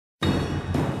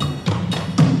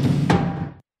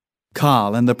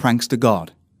Karl and the Prankster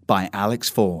God by Alex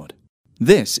Ford.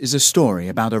 This is a story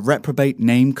about a reprobate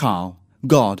named Karl,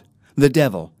 God, the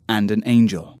devil, and an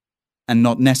angel, and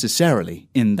not necessarily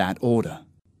in that order.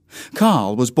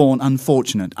 Karl was born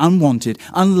unfortunate, unwanted,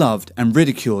 unloved, and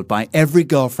ridiculed by every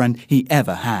girlfriend he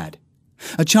ever had.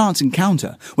 A chance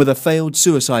encounter with a failed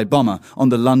suicide bomber on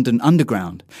the London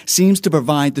Underground seems to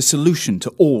provide the solution to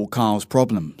all Karl's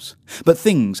problems. But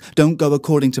things don't go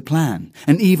according to plan,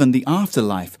 and even the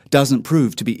afterlife doesn't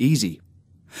prove to be easy.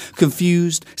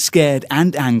 Confused, scared,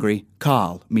 and angry,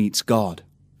 Karl meets God.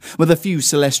 With a few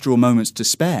celestial moments to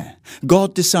spare,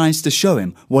 God decides to show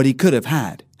him what he could have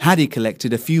had he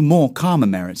collected a few more karma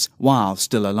merits while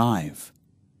still alive.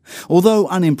 Although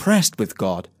unimpressed with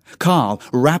God, Karl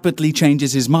rapidly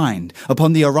changes his mind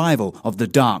upon the arrival of the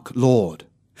Dark Lord.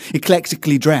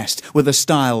 Eclectically dressed with a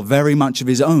style very much of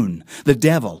his own, the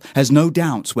devil has no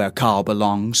doubts where Karl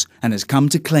belongs and has come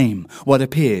to claim what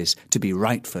appears to be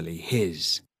rightfully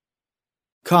his.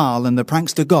 Karl and the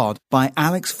Prankster God by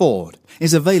Alex Ford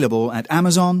is available at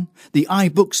Amazon, the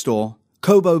iBookstore,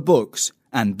 Kobo Books,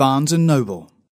 and Barnes & Noble.